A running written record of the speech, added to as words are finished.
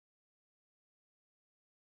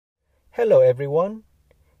Hello everyone.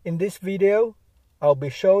 In this video, I'll be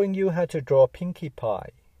showing you how to draw Pinkie Pie.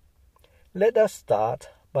 Let us start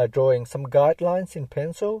by drawing some guidelines in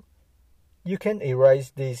pencil. You can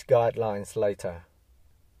erase these guidelines later.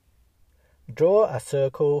 Draw a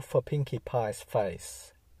circle for Pinkie Pie's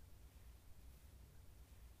face.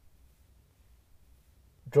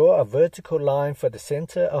 Draw a vertical line for the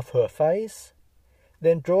center of her face.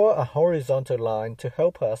 Then draw a horizontal line to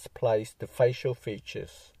help us place the facial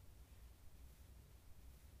features.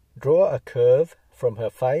 Draw a curve from her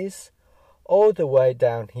face all the way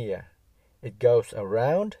down here. It goes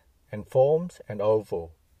around and forms an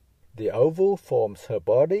oval. The oval forms her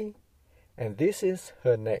body, and this is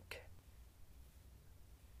her neck.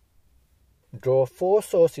 Draw 4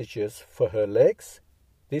 sausages for her legs.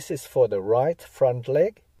 This is for the right front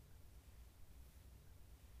leg,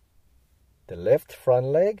 the left front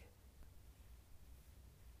leg,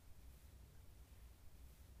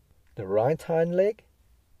 the right hind leg,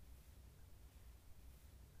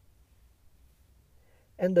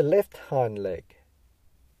 and the left hind leg.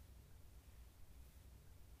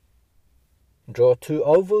 Draw 2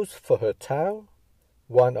 ovals for her tail,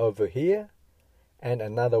 one over here and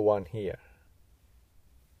another one here.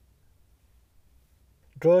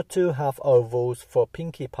 Draw 2 half ovals for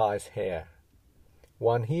Pinkie Pie's hair,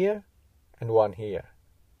 one here and one here.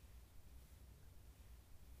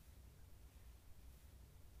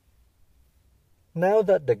 Now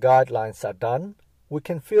that the guidelines are done, we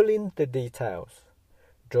can fill in the details.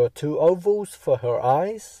 Draw 2 ovals for her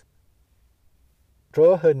eyes.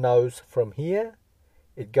 Draw her nose from here.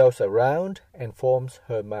 It goes around and forms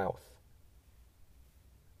her mouth.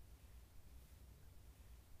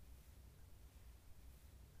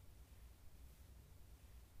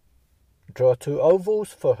 Draw 2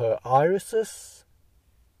 ovals for her irises.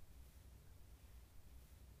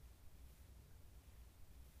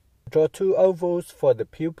 Draw 2 ovals for the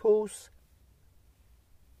pupils.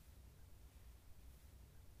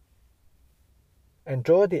 And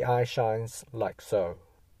draw the eye shines like so.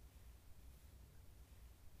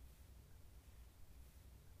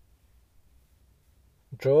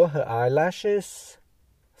 Draw her eyelashes,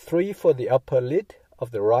 3 for the upper lid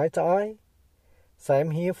of the right eye,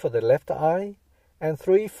 same here for the left eye, and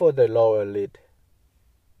 3 for the lower lid.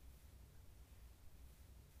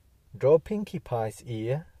 Draw Pinkie Pie's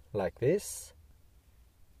ear like this.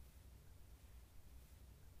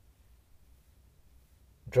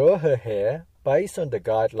 Draw her hair based on the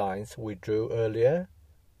guidelines we drew earlier.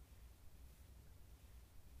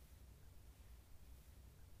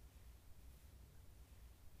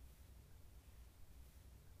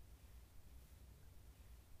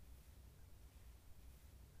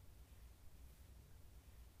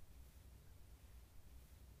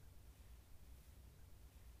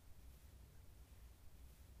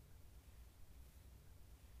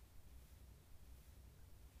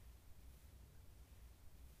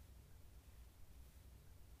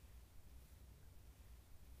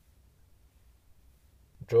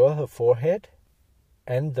 Draw her forehead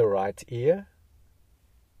and the right ear.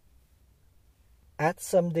 Add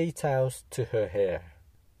some details to her hair.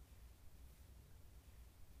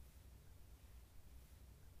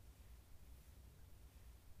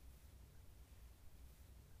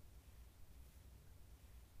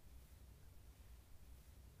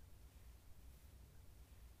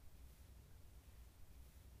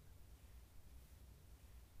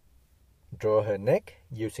 Draw her neck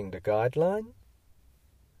using the guideline.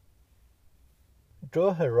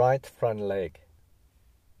 Draw her right front leg.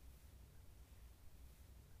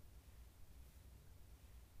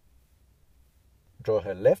 Draw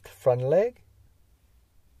her left front leg.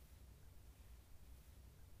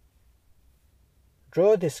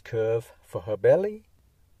 Draw this curve for her belly.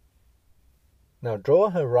 Now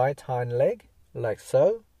draw her right hind leg like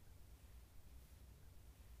so.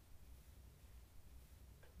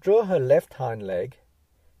 Draw her left hind leg,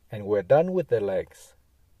 and we're done with the legs.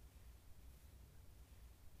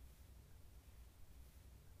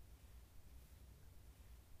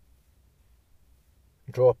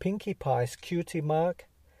 Draw Pinkie Pie's cutie mark,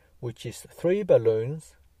 which is 3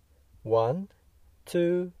 balloons, 1,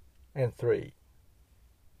 2, and 3.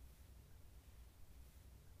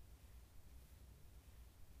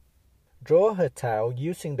 Draw her tail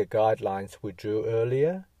using the guidelines we drew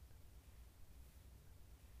earlier.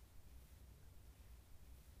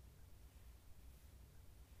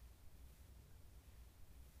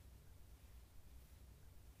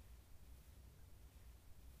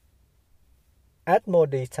 Add more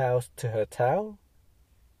details to her tail.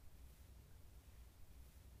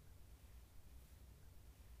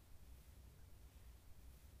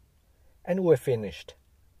 And we're finished.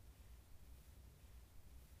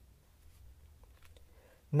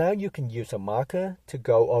 Now you can use a marker to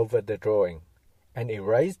go over the drawing and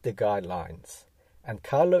erase the guidelines and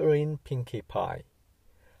color in Pinkie Pie.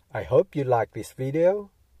 I hope you like this video.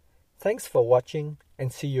 Thanks for watching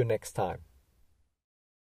and see you next time.